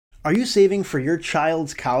Are you saving for your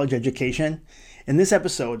child's college education? In this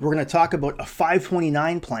episode, we're going to talk about a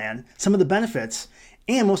 529 plan, some of the benefits,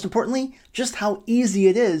 and most importantly, just how easy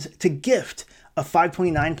it is to gift a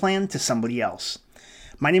 529 plan to somebody else.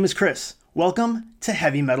 My name is Chris. Welcome to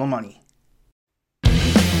Heavy Metal Money.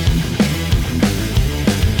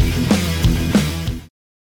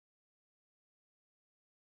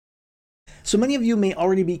 So many of you may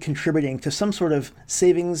already be contributing to some sort of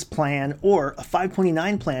savings plan or a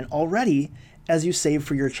 529 plan already as you save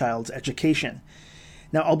for your child's education.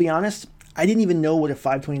 Now, I'll be honest, I didn't even know what a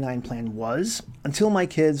 529 plan was until my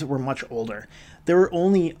kids were much older. They were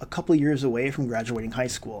only a couple of years away from graduating high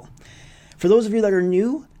school. For those of you that are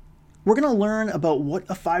new, we're going to learn about what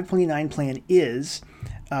a 529 plan is,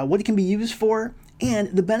 what it can be used for, and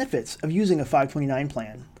the benefits of using a 529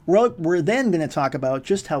 plan. We're then going to talk about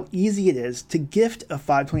just how easy it is to gift a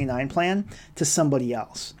 529 plan to somebody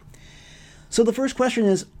else. So the first question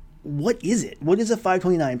is, what is it? What is a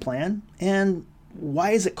 529 plan? And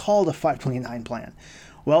why is it called a 529 plan?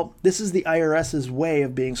 Well, this is the IRS's way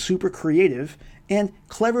of being super creative and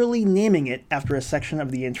cleverly naming it after a section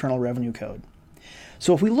of the Internal Revenue Code.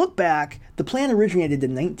 So if we look back, the plan originated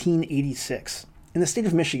in 1986 in the state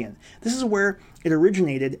of Michigan. This is where it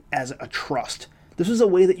originated as a trust. This was a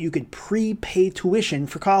way that you could prepay tuition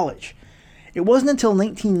for college. It wasn't until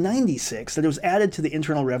 1996 that it was added to the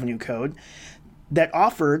Internal Revenue Code that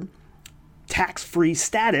offered tax-free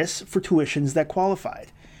status for tuitions that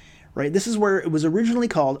qualified. Right? This is where it was originally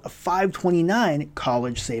called a 529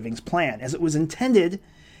 college savings plan, as it was intended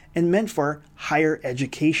and meant for higher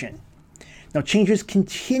education. Now, changes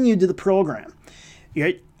continued to the program.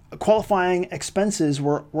 Right? Qualifying expenses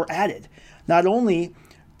were added. Not only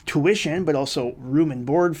tuition, but also room and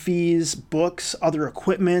board fees, books, other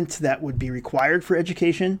equipment that would be required for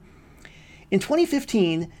education. In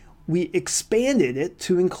 2015, we expanded it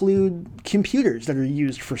to include computers that are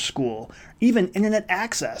used for school, even internet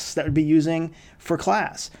access that would be using for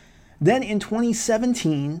class. Then in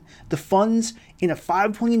 2017, the funds in a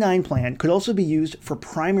 529 plan could also be used for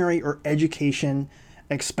primary or education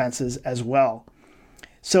expenses as well.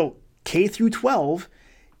 So K through 12,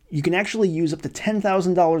 you can actually use up to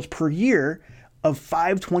 $10,000 per year of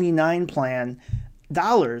 529 plan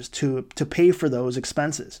dollars to pay for those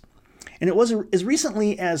expenses. And it was as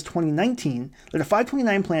recently as 2019 that a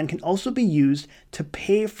 529 plan can also be used to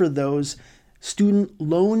pay for those student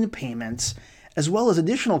loan payments, as well as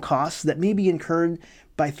additional costs that may be incurred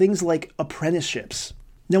by things like apprenticeships.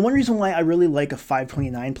 Now, one reason why I really like a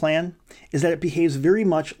 529 plan is that it behaves very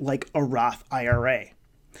much like a Roth IRA.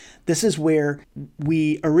 This is where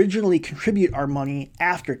we originally contribute our money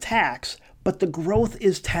after tax, but the growth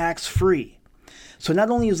is tax-free. So not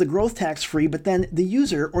only is the growth tax-free, but then the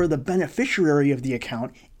user or the beneficiary of the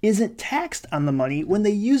account isn't taxed on the money when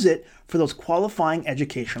they use it for those qualifying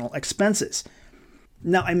educational expenses.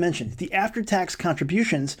 Now, I mentioned the after-tax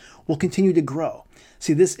contributions will continue to grow.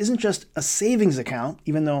 See, this isn't just a savings account,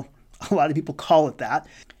 even though a lot of people call it that.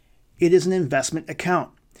 It is an investment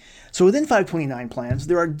account. So within 529 plans,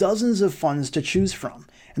 there are dozens of funds to choose from,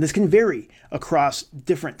 and this can vary across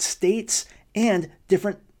different states and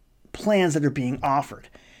different plans that are being offered.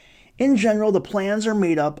 In general, the plans are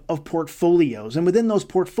made up of portfolios, and within those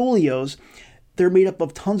portfolios, they're made up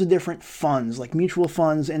of tons of different funds, like mutual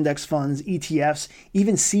funds, index funds, ETFs,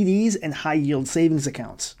 even CDs and high-yield savings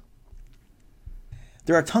accounts.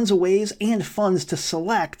 There are tons of ways and funds to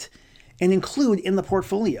select and include in the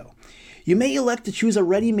portfolio. You may elect to choose a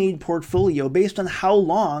ready-made portfolio based on how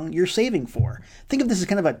long you're saving for. Think of this as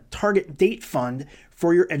kind of a target date fund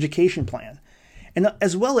for your education plan, and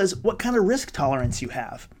as well as what kind of risk tolerance you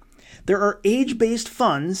have. There are age-based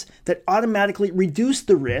funds that automatically reduce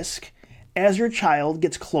the risk as your child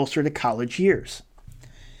gets closer to college years.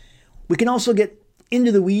 We can also get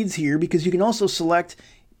into the weeds here because you can also select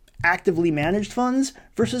actively managed funds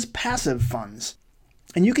versus passive funds.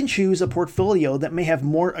 And you can choose a portfolio that may have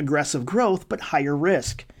more aggressive growth but higher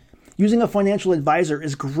risk. Using a financial advisor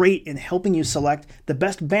is great in helping you select the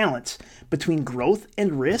best balance between growth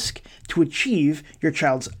and risk to achieve your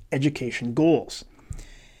child's education goals.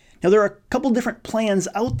 Now, there are a couple different plans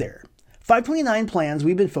out there. 529 plans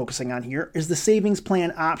we've been focusing on here is the savings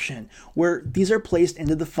plan option, where these are placed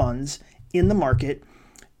into the funds in the market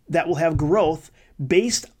that will have growth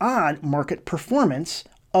based on market performance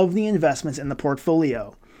of the investments in the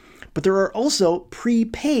portfolio. But there are also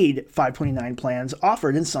prepaid 529 plans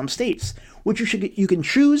offered in some states, which you can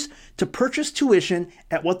choose to purchase tuition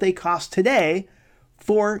at what they cost today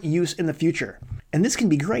for use in the future. And this can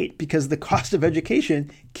be great because the cost of education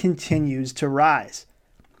continues to rise.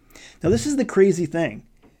 Now, this is the crazy thing.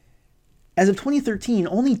 As of 2013,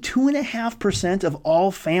 only 2.5% of all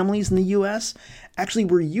families in the US actually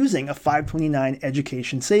were using a 529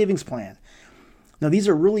 education savings plan. Now, these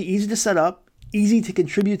are really easy to set up, easy to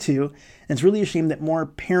contribute to, and it's really a shame that more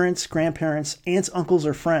parents, grandparents, aunts, uncles,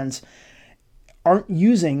 or friends aren't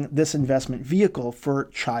using this investment vehicle for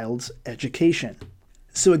child's education.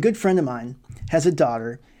 So a good friend of mine has a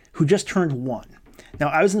daughter who just turned 1. Now,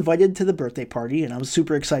 I was invited to the birthday party, and I was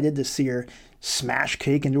super excited to see her smash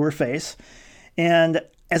cake into her face. And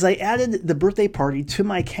as I added the birthday party to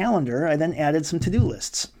my calendar, I then added some to-do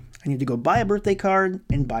lists. I need to go buy a birthday card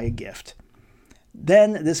and buy a gift.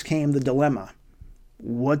 Then this came the dilemma.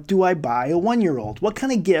 What do I buy a 1-year-old? What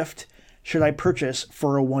kind of gift should I purchase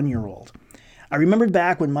for a 1-year-old? I remembered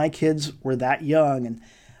back when my kids were that young, and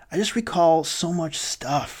I just recall so much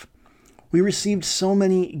stuff. We received so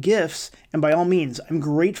many gifts, and by all means, I'm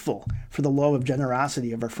grateful for the love of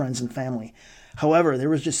generosity of our friends and family. However, there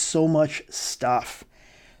was just so much stuff.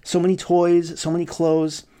 So many toys, so many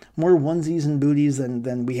clothes, more onesies and booties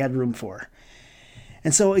than we had room for.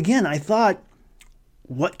 And so again, I thought,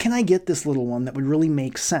 what can I get this little one that would really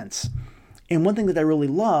make sense? And one thing that I really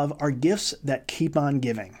love are gifts that keep on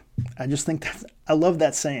giving. I love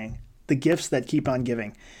that saying, the gifts that keep on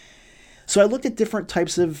giving. So I looked at different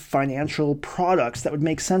types of financial products that would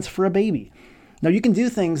make sense for a baby. Now, you can do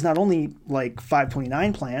things not only like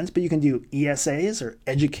 529 plans, but you can do ESAs or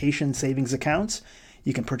education savings accounts.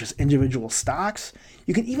 You can purchase individual stocks.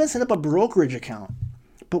 You can even set up a brokerage account.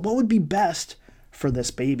 But what would be best for this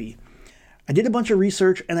baby? I did a bunch of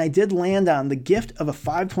research, and I did land on the gift of a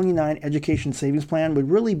 529 education savings plan would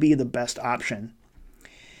really be the best option.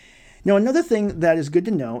 Now, another thing that is good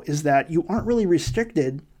to know is that you aren't really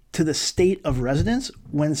restricted to the state of residence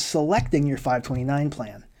when selecting your 529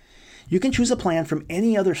 plan. You can choose a plan from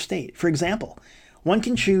any other state. For example, one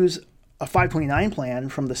can choose a 529 plan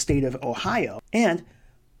from the state of Ohio and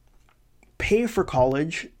pay for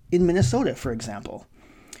college in Minnesota, for example.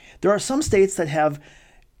 There are some states that have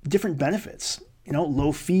different benefits,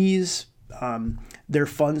 low fees, their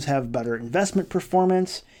funds have better investment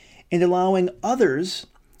performance, and allowing others,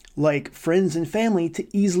 like friends and family,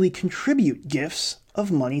 to easily contribute gifts of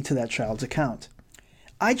money to that child's account.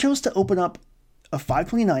 I chose to open up a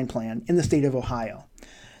 529 plan in the state of Ohio.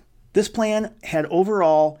 This plan had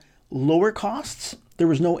overall lower costs, there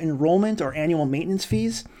was no enrollment or annual maintenance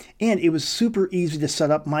fees, and it was super easy to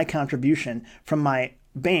set up my contribution from my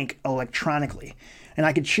bank electronically. And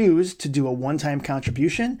I could choose to do a one-time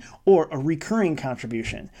contribution or a recurring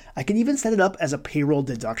contribution. I could even set it up as a payroll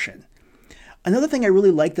deduction. Another thing I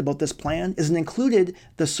really liked about this plan is it included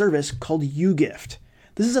the service called UGift.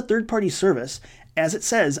 This is a third-party service, as it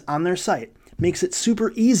says on their site, makes it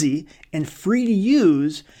super easy and free to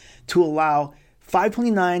use to allow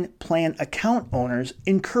 529 plan account owners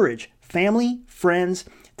encourage family, friends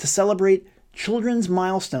to celebrate children's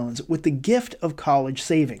milestones with the gift of college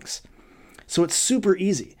savings. So it's super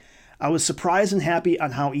easy. I was surprised and happy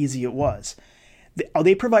on how easy it was.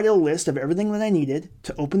 They provided a list of everything that I needed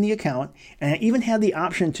to open the account, and I even had the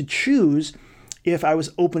option to choose if I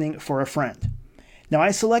was opening for a friend. Now,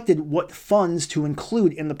 I selected what funds to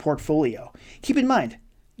include in the portfolio. Keep in mind,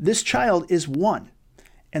 this child is 1,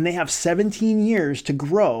 and they have 17 years to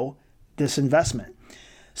grow this investment.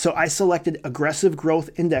 So I selected aggressive growth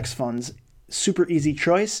index funds, super easy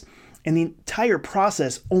choice, and the entire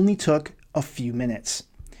process only took a few minutes.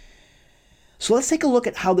 So let's take a look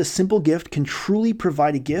at how this simple gift can truly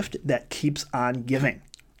provide a gift that keeps on giving.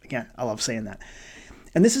 Again, I love saying that.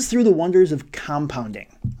 And this is through the wonders of compounding,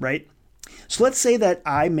 right? So let's say that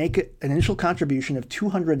I make an initial contribution of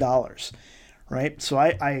 $200, right? So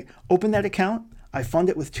I open that account, I fund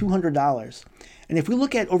it with $200. And if we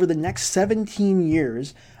look at over the next 17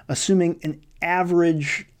 years, assuming an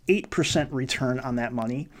average 8% return on that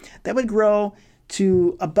money, that would grow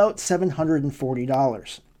to about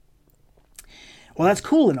 $740. Well, that's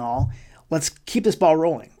cool and all. Let's keep this ball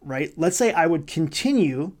rolling, right? Let's say I would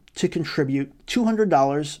continue to contribute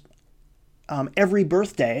 $200 every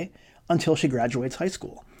birthday until she graduates high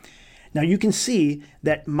school. Now you can see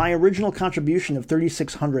that my original contribution of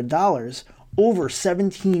 $3,600 over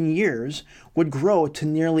 17 years would grow to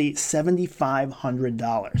nearly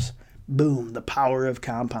 $7,500. Boom, the power of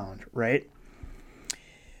compound, right?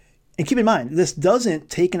 And keep in mind, this doesn't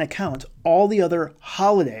take into account all the other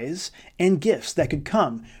holidays and gifts that could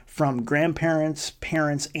come from grandparents,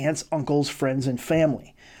 parents, aunts, uncles, friends, and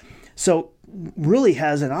family. So really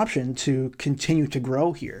has an option to continue to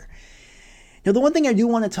grow here. Now, the one thing I do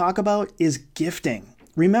want to talk about is gifting.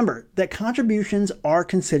 Remember that contributions are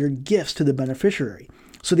considered gifts to the beneficiary,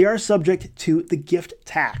 so they are subject to the gift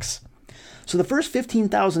tax. So the first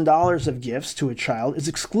 $15,000 of gifts to a child is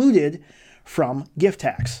excluded from gift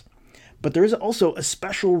tax. But there is also a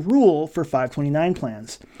special rule for 529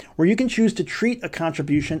 plans, where you can choose to treat a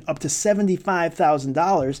contribution up to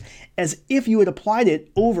 $75,000 as if you had applied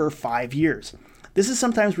it over 5 years. This is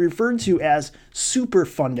sometimes referred to as super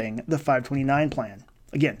funding the 529 plan.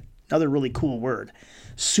 Again, another really cool word,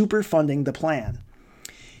 super funding the plan.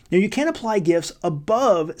 Now, you can apply gifts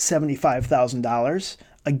above $75,000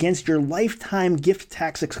 against your lifetime gift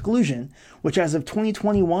tax exclusion, which as of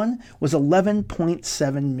 2021 was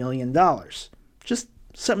 $11.7 million. Just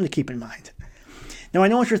something to keep in mind. Now, I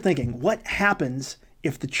know what you're thinking. What happens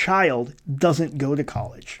if the child doesn't go to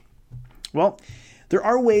college? Well, there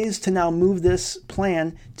are ways to now move this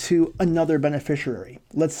plan to another beneficiary.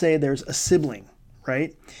 Let's say there's a sibling,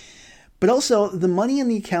 right? But also, the money in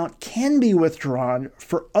the account can be withdrawn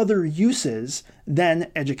for other uses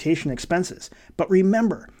than education expenses. But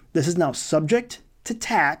remember, this is now subject to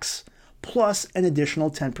tax plus an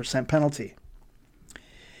additional 10% penalty.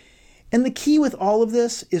 And the key with all of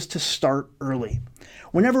this is to start early.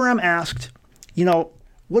 Whenever I'm asked,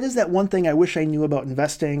 what is that one thing I wish I knew about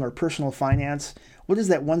investing or personal finance? What is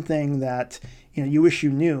that one thing that you wish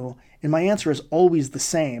you knew? And my answer is always the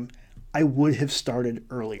same. I would have started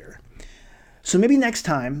earlier. So maybe next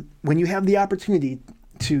time, when you have the opportunity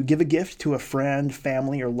to give a gift to a friend,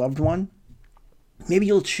 family, or loved one, maybe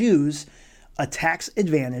you'll choose a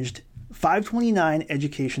tax-advantaged 529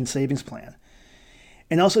 education savings plan.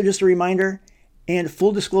 And also just a reminder and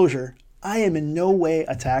full disclosure, I am in no way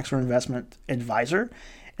a tax or investment advisor.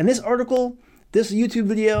 And this article, this YouTube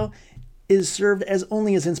video, is served as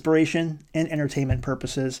only as inspiration and entertainment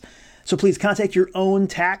purposes. So please contact your own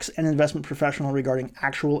tax and investment professional regarding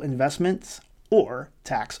actual investments or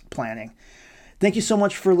tax planning. Thank you so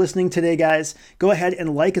much for listening today, guys. Go ahead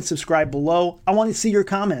and like and subscribe below. I want to see your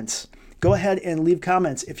comments. Go ahead and leave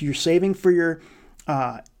comments if you're saving for your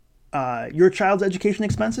child's education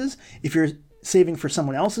expenses, if you're saving for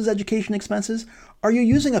someone else's education expenses. Are you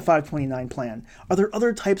using a 529 plan? Are there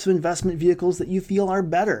other types of investment vehicles that you feel are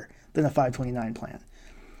better than a 529 plan?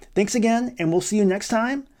 Thanks again, and we'll see you next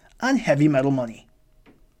time on Heavy Metal Money.